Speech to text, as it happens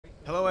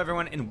Hello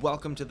everyone and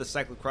welcome to the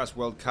Cyclocross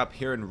World Cup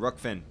here in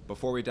Rucphen.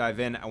 Before we dive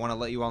in, I want to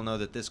let you all know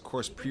that this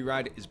course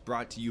Preride is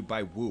brought to you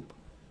by Whoop.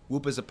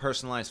 Whoop is a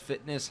personalized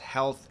fitness,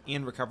 health,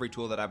 and recovery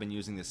tool that I've been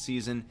using this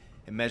season.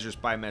 It measures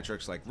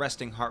biometrics like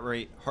resting heart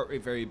rate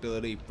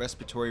variability,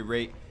 respiratory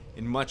rate,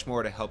 and much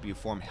more to help you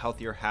form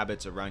healthier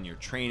habits around your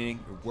training,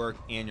 your work,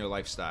 and your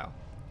lifestyle.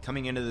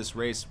 Coming into this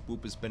race,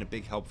 Whoop has been a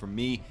big help for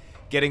me,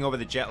 getting over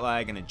the jet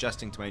lag and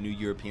adjusting to my new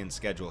European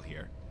schedule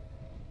here.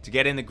 To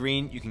get in the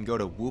green, you can go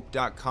to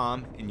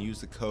whoop.com and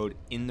use the code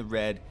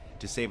INTHERED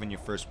to save on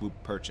your first Whoop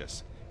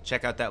purchase.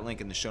 Check out that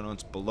link in the show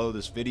notes below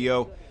this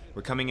video.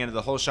 We're coming into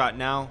the whole shot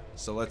now,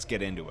 so let's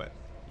get into it.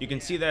 You can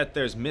see that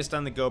there's mist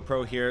on the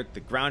GoPro here. The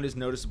ground is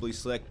noticeably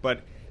slick,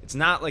 but it's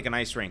not like an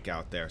ice rink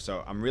out there.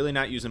 So I'm really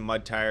not using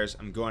mud tires.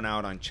 I'm going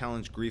out on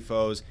Challenge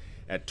Grifos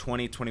at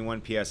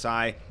 20-21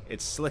 PSI.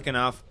 It's slick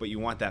enough, but you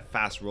want that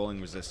fast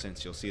rolling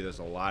resistance. You'll see there's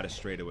a lot of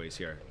straightaways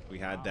here. We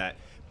had that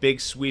big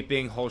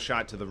sweeping whole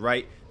shot to the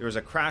right. There was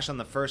a crash on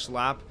the first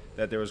lap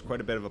that there was quite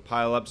a bit of a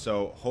pileup,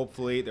 so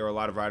hopefully there were a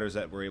lot of riders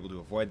that were able to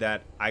avoid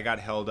that. I got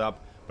held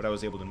up, but I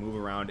was able to move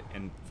around,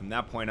 and from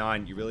that point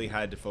on, you really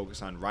had to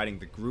focus on riding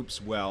the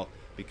groups well,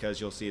 because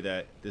you'll see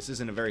that this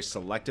isn't a very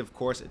selective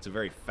course. It's a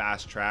very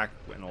fast track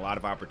and a lot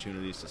of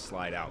opportunities to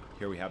slide out.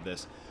 Here we have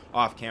this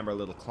off-camera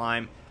little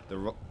climb.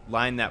 The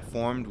line that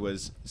formed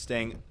was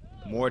staying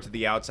more to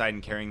the outside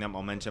and carrying that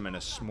momentum and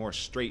a more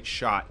straight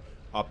shot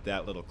up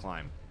that little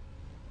climb.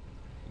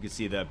 You can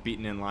see the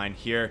beaten in line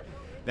here.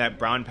 That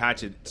brown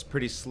patch, it's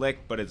pretty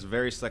slick, but it's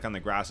very slick on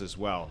the grass as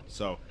well.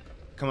 So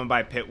coming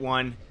by pit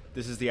one,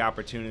 this is the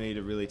opportunity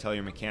to really tell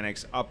your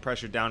mechanics up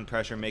pressure, down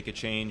pressure, make a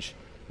change,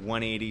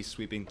 180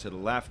 sweeping to the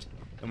left.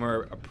 And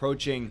we're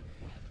approaching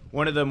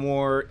one of the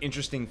more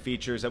interesting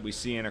features that we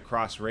see in a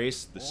cross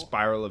race, the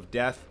spiral of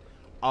death.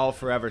 I'll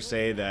forever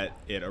say that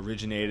it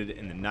originated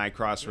in the NED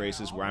cross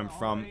races where I'm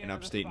from in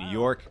upstate New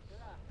York,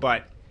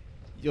 but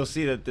you'll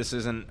see that this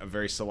isn't a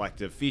very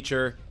selective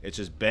feature. It's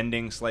just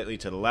bending slightly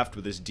to the left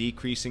with this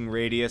decreasing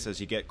radius as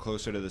you get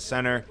closer to the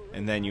center,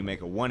 and then you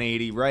make a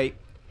 180 right,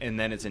 and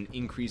then it's an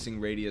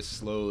increasing radius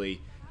slowly,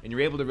 and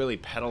you're able to really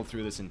pedal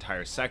through this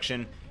entire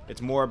section.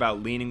 It's more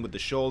about leaning with the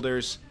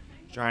shoulders,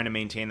 trying to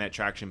maintain that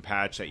traction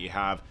patch that you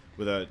have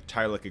with a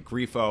tire like a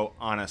Grifo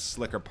on a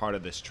slicker part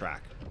of this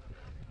track.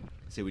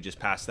 See, we just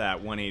passed that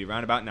 180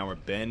 roundabout. Now we're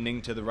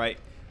bending to the right,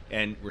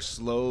 and we're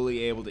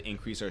slowly able to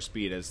increase our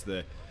speed as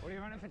the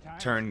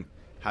turn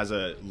has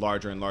a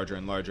larger and larger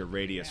and larger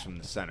radius from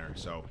the center.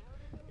 So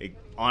it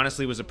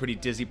honestly was a pretty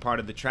dizzy part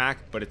of the track,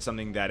 but it's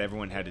something that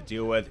everyone had to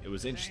deal with. It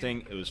was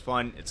interesting, it was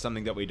fun, it's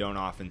something that we don't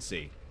often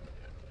see.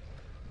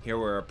 Here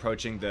we're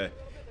approaching the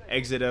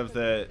exit of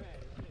the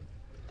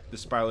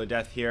spiral of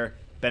death here,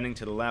 bending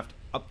to the left,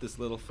 up this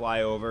little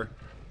flyover.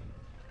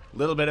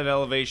 Little bit of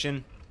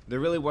elevation. There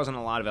really wasn't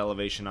a lot of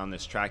elevation on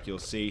this track, you'll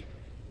see.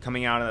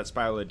 Coming out of that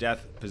spiral of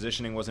death,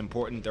 positioning was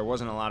important. There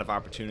wasn't a lot of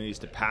opportunities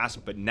to pass,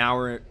 but now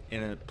we're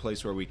in a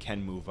place where we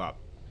can move up.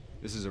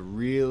 This is a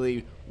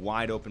really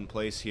wide open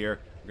place here.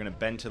 We're going to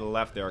bend to the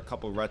left. There are a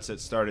couple ruts that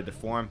started to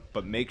form,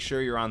 but make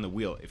sure you're on the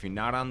wheel. If you're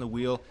not on the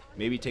wheel,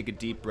 maybe take a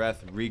deep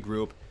breath,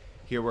 regroup.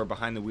 Here we're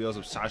behind the wheels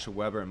of Sascha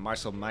Weber and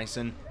Marcel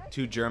Meissen,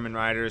 two German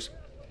riders,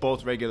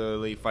 both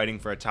regularly fighting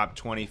for a top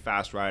 20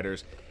 fast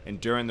riders.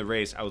 And during the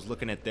race, I was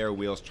looking at their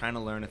wheels, trying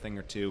to learn a thing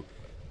or two,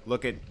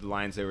 look at the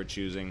lines they were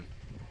choosing.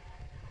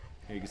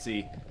 You can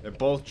see they're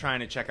both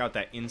trying to check out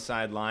that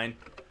inside line,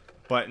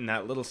 but in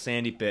that little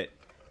sandy bit,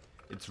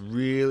 it's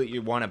really,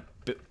 you want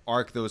to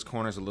arc those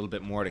corners a little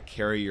bit more to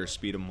carry your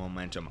speed and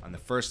momentum. On the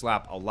first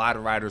lap, a lot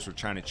of riders were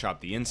trying to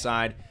chop the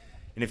inside,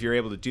 and if you're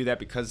able to do that,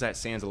 because that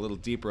sand's a little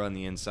deeper on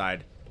the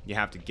inside, you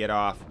have to get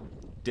off,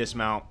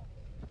 dismount,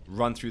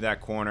 run through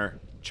that corner,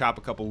 chop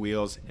a couple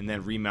wheels, and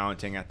then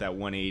remounting at that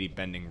 180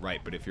 bending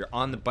right. But if you're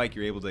on the bike,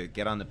 you're able to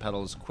get on the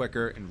pedals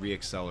quicker and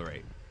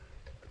re-accelerate.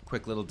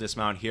 Quick little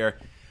dismount here.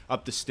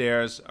 Up the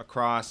stairs,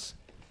 across,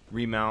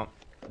 remount,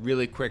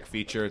 really quick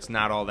feature. It's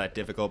not all that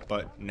difficult,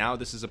 but now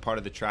this is a part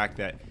of the track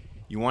that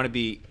you want to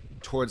be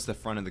towards the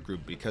front of the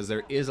group because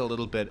there is a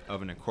little bit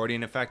of an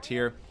accordion effect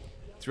here.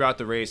 Throughout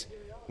the race,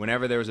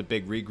 whenever there was a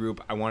big regroup,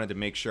 I wanted to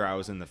make sure I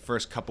was in the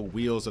first couple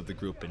wheels of the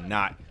group and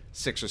not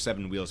 6 or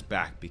 7 wheels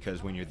back,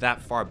 because when you're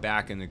that far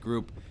back in the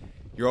group,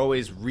 you're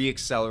always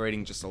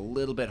re-accelerating just a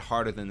little bit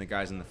harder than the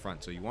guys in the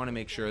front. So you want to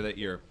make sure that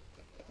you're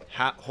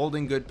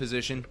holding good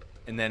position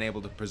and then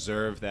able to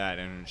preserve that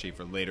energy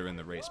for later in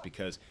the race,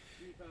 because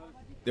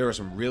there were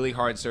some really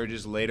hard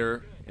surges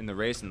later in the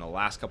race in the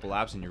last couple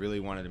laps, and you really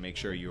wanted to make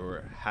sure you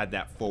had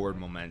that forward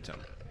momentum.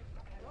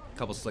 A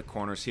couple slick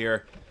corners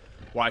here.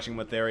 Watching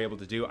what they were able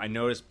to do, I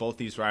noticed both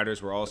these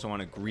riders were also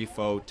on a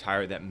Grifo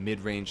tire, that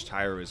mid-range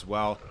tire as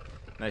well.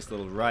 Nice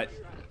little rut,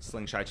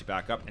 slingshot you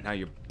back up, and now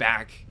you're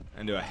back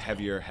into a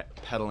heavier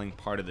pedaling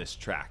part of this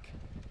track.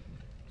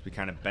 As we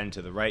kind of bend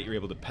to the right, you're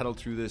able to pedal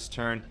through this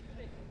turn.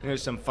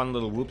 There's some fun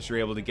little whoops. You're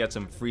able to get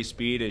some free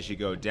speed as you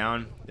go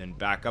down, then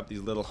back up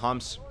these little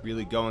humps,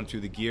 really going through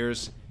the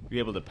gears. You're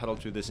able to pedal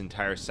through this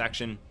entire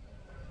section.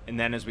 And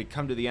then as we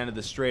come to the end of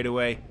the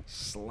straightaway,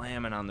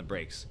 slamming on the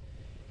brakes.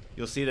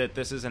 You'll see that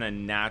this isn't a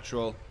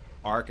natural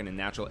arc and a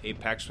natural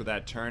apex for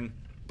that turn,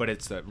 but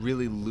it's a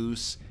really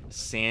loose,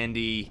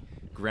 sandy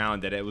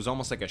ground that it was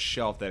almost like a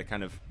shelf that it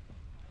kind of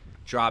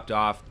dropped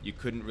off. You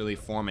couldn't really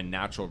form a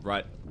natural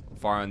rut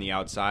far on the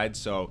outside,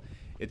 so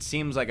it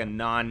seems like a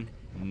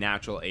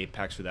non-natural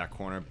apex for that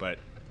corner, but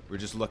we're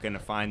just looking to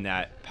find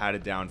that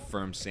padded down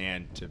firm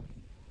sand to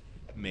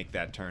make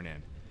that turn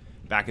in.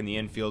 Back in the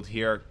infield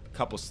here, a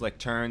couple slick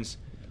turns,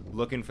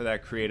 looking for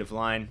that creative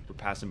line. We're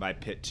passing by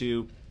pit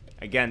 2.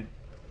 Again,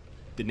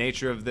 the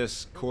nature of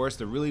this course,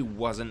 there really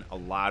wasn't a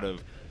lot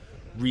of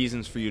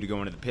reasons for you to go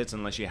into the pits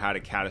unless you had a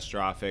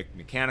catastrophic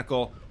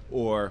mechanical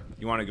or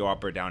you want to go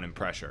up or down in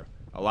pressure.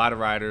 A lot of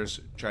riders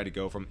try to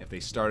go from, if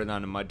they started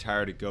on a mud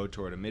tire, to go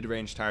toward a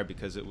mid-range tire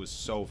because it was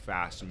so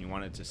fast and you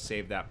wanted to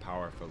save that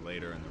power for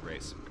later in the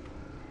race.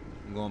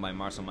 I'm going by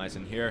Marcel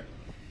Meissen here.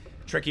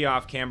 Tricky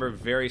off camber,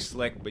 very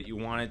slick, but you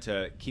wanted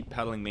to keep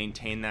pedaling,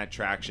 maintain that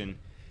traction,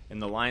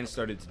 and the line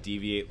started to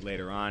deviate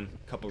later on.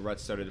 A couple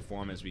ruts started to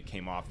form as we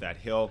came off that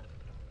hill.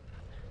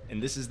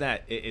 And this is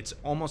that, it's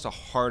almost a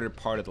harder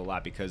part of the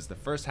lap because the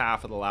first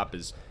half of the lap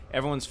is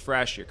everyone's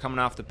fresh, you're coming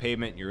off the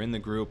pavement, you're in the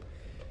group,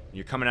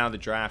 you're coming out of the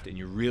draft, and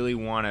you really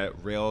want to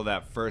rail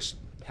that first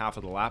half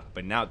of the lap.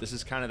 But now this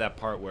is kind of that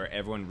part where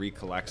everyone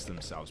recollects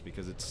themselves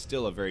because it's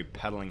still a very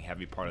pedaling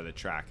heavy part of the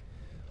track.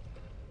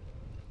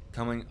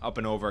 Coming up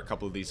and over a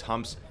couple of these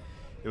humps,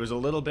 it was a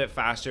little bit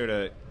faster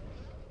to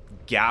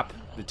gap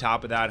the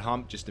top of that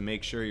hump just to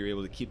make sure you're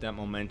able to keep that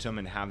momentum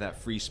and have that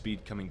free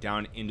speed coming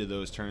down into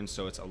those turns.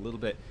 So it's a little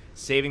bit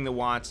saving the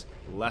watts,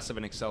 less of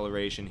an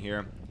acceleration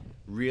here.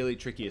 Really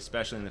tricky,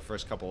 especially in the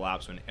first couple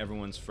laps when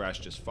everyone's fresh,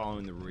 just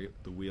following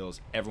the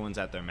wheels. Everyone's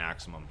at their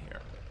maximum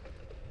here.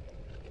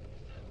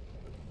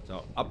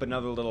 So up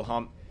another little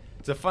hump.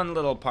 It's a fun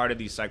little part of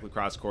these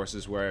cyclocross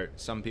courses where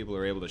some people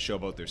are able to show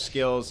both their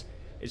skills.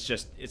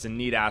 It's a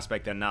neat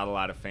aspect that not a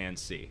lot of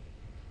fans see.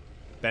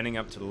 Bending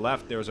up to the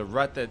left, there was a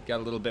rut that got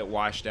a little bit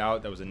washed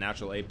out. That was a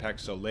natural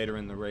apex, so later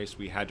in the race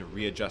we had to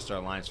readjust our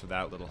lines for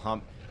that little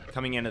hump.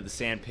 Coming into the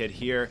sand pit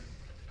here,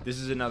 this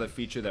is another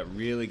feature that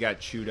really got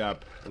chewed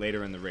up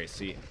later in the race.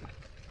 See,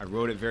 I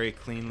rode it very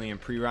cleanly in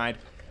pre-ride,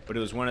 but it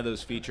was one of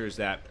those features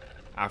that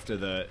after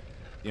the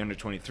under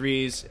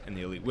 23s and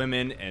the elite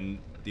women and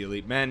the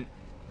elite men,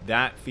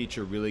 that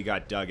feature really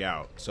got dug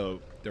out.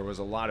 So there was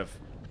a lot of,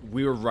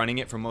 we were running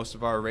it for most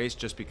of our race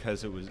just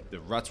because the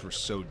ruts were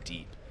so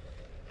deep.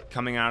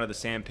 Coming out of the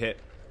sand pit,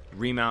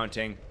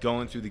 remounting,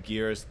 going through the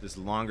gears, this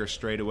longer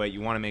straightaway, you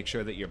want to make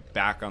sure that you're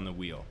back on the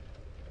wheel.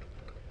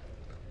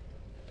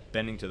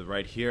 Bending to the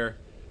right here,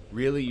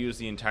 really use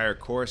the entire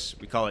course.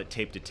 We call it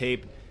tape to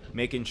tape,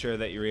 making sure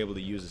that you're able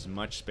to use as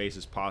much space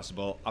as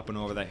possible up and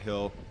over that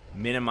hill,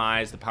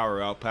 minimize the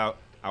power output,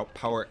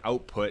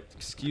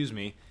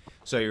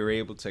 so you're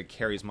able to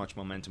carry as much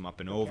momentum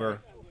up and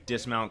over,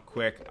 dismount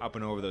quick, up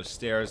and over those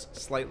stairs,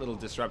 slight little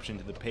disruption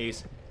to the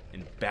pace,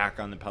 and back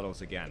on the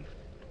pedals again.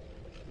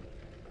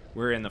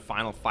 We're in the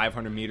final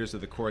 500 meters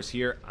of the course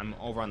here. I'm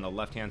over on the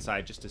left-hand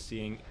side just to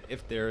seeing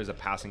if there is a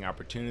passing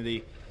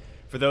opportunity.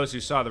 For those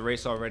who saw the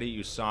race already,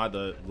 you saw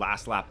the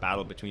last lap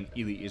battle between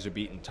Eli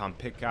Iserbyt and Tom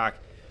Pidcock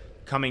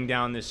coming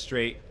down this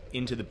straight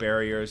into the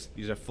barriers.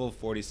 These are full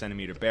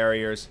 40-centimeter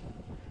barriers.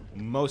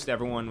 Most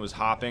everyone was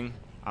hopping.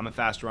 I'm a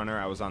fast runner.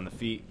 I was on the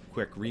feet,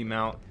 quick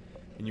remount.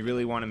 And you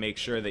really want to make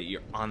sure that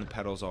you're on the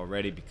pedals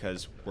already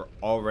because we're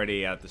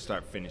already at the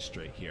start-finish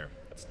straight here.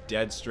 It's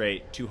dead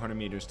straight, 200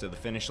 meters to the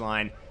finish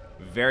line.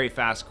 Very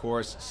fast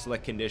course,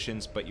 slick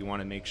conditions, but you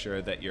want to make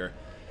sure that you're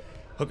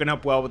hooking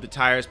up well with the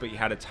tires, but you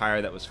had a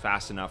tire that was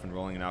fast enough and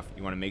rolling enough.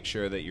 You want to make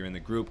sure that you're in the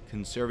group,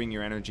 conserving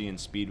your energy and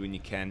speed when you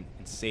can,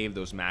 and save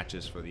those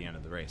matches for the end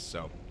of the race.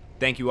 So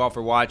thank you all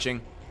for watching.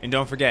 And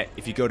don't forget,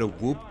 if you go to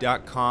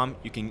whoop.com,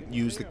 you can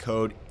use the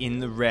code in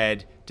the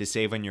red to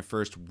save on your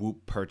first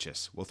Whoop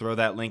purchase. We'll throw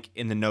that link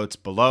in the notes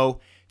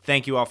below.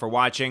 Thank you all for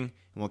watching, and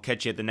we'll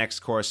catch you at the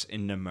next course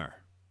in Namur.